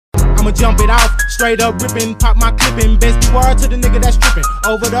I'ma jump it off. Straight up rippin', pop my clippin'. Best beware to the nigga that's trippin'.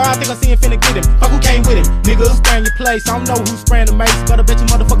 Over there, I think I see him finna get him. Fuck who came with him. Nigga, spraying your place. I don't know who's spraying the mace, but I bet you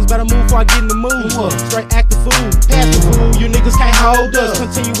motherfuckers better move before I get in the mood. Straight act the fool, pass the fool. You niggas can't hold us.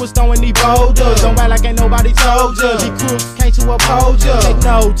 Continuous throwing these boulders. Don't act like ain't nobody told ya. Be crooks, can't you uphold ya? Take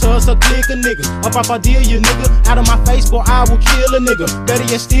no to us, a click a nigga. Up off our deal, you nigga. Out of my face, boy, I will kill a nigga. Better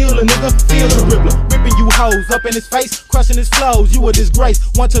yet, steal a nigga. Feel the rippler. Ripping you hoes up in his face, crushing his flows. You a disgrace.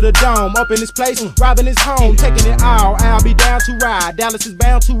 One to the dome, up in his place, robbing his home, taking it all. I'll be down to ride. Dallas is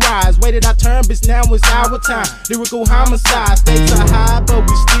bound to rise. Waited, I turn, bitch, now it's our time. Lyrical homicide, stakes are high, but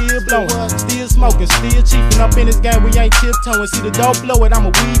we still blowing. Still smoking, still chiefing up in this game. We ain't tiptoeing. See the dope blow it, I'm a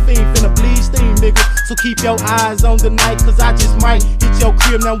weed fiend, finna bleed steam, nigga. So keep your eyes on the night, cause I just might hit your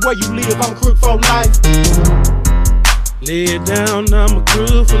crib. Now where you live, I'm Crook for life. Lay it down, I'm a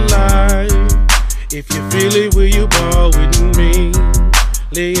Crook for life. If you feel it, will you ball with me?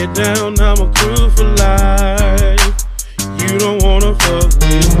 Lay it down, I'm a Crook for life. You don't wanna fuck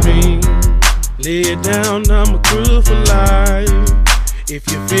with me. Lay it down, I'm a Crook for life. If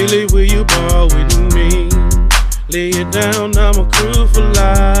you feel it, will you ball with me? Lay it down, I'm a Crook for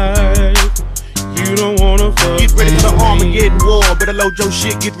life. You don't wanna fuck. Get ready for the Armageddon war. Better load your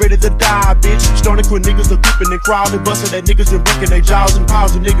shit, get ready to die, bitch. Starting with niggas are creeping and crawling, busting at niggas and breaking their jaws and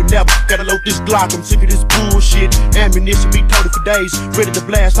paws. And nigga never gotta load this Glock. I'm sick of this bullshit. Ammunition be toted for days. Ready to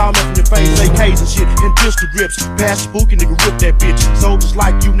blast all up in your face. AKs and shit and pistol grips. Pass Pookie, nigga, rip that bitch. Soldiers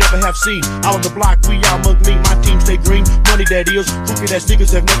like you never have seen. Out on the block, we all mug me. My team stay green. Money that is. Crooked ass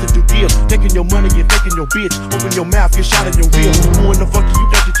niggas have nothing to give. Taking your money and taking your bitch. Open your mouth, get shot in your ribs. Who in the fuck do you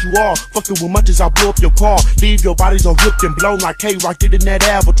think that you are? Fucking with Montis, I'll blow up your car. Leave your bodies all ripped and blown like K-Rock did in that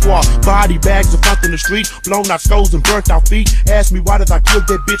abattoir. Body bags of front in the street, blown out skulls and burnt out feet. Ask me why did I kill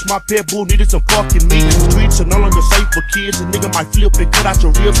that bitch? My pit bull needed some fucking meat. Streets are no longer safe for kids. A nigga might flip and cut out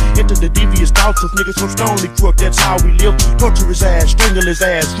your ribs. Into the devious thoughts of niggas from Stony Crook. That's how we live. Torture his ass, strangle his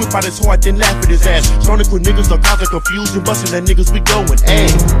ass, rip out his heart, then laugh at his ass. Stony Crook niggas are causing confusion, busting at niggas, we going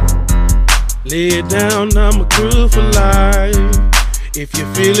Lay it down, I'm a Crook for life. If you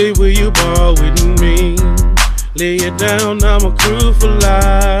feel it, will you ball with me? Lay it down, I'm a Crook for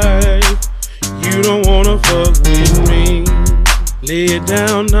life. You don't wanna fuck with me. Lay it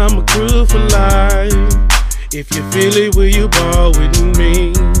down, I'm a Crook for life. If you feel it, will you ball with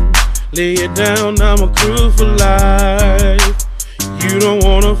me? Lay it down, I'm a Crook for life. You don't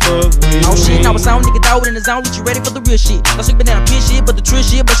wanna fuck with me. Oh shit, now it's on, nigga, throw it in the zone, get you ready for the real shit. Don't sleep banana pin shit, but the trill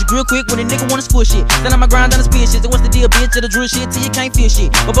shit, but you real quick when a nigga wanna squish shit. Stand on my grind, on the spin shit, so what's the deal, bitch? To the drill shit, till you can't feel shit.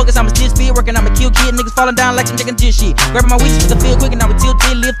 But focus, I'ma still speed, working, I'ma kill kid, niggas falling down like some chicken dish shit. Grabbing my weeds, cause I feel quick, and I would tilt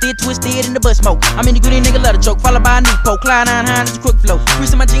it, lift it, twist it in the bus smoke. I'm in the gritty nigga, love a joke, followed by a new poke. Clyde 9 high, it's a Crook flow.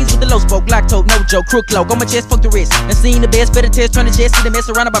 Creasing my jeans with the low spoke, black toe, no joke, Crook low. Go my chest, fuck the rest. And seen the best, better test, turn the chest, see the mess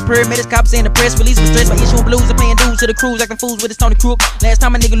surrounded by paramedics, cops in the press, release with stress, my issuing blues, and paying dues to the crews, acting fools with this Tony Crook. Last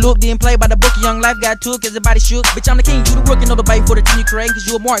time a nigga looked, didn't play by the book, young life got took, as the body shook. Bitch, I'm the king, you the rookie, know the bait for the team you create, cause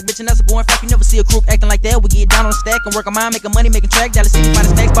you a mark, bitch, and that's a boring fact. You never see a crook acting like that. We get down on the stack and work on mine, making money, making track. Dallas City,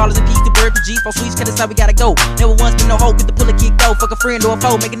 finding stacks, ballers and peas, to bird, to G, 4 sweets, cause that's how we gotta go. Never once been no hope, get the puller kick though. Fuck a friend or a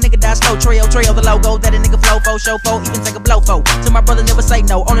foe, make a nigga die slow. Trail, the logo, that a nigga flow for, show for, even take a blow for. To my brother, never say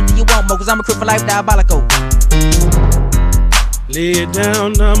no, only do you want more, cause I'm a Crook for life, diabolical. Lay it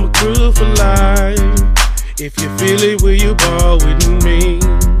down, I'm a Crook for life. If you feel it, will you ball with me?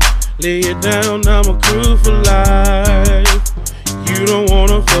 Lay it down, I'm a Crook for life. You don't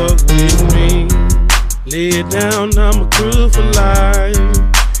wanna fuck with me. Lay it down, I'm a Crook for life.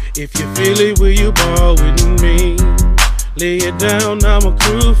 If you feel it, will you ball with me? Lay it down, I'm a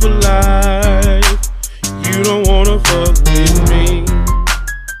Crook for life. You don't wanna fuck with me.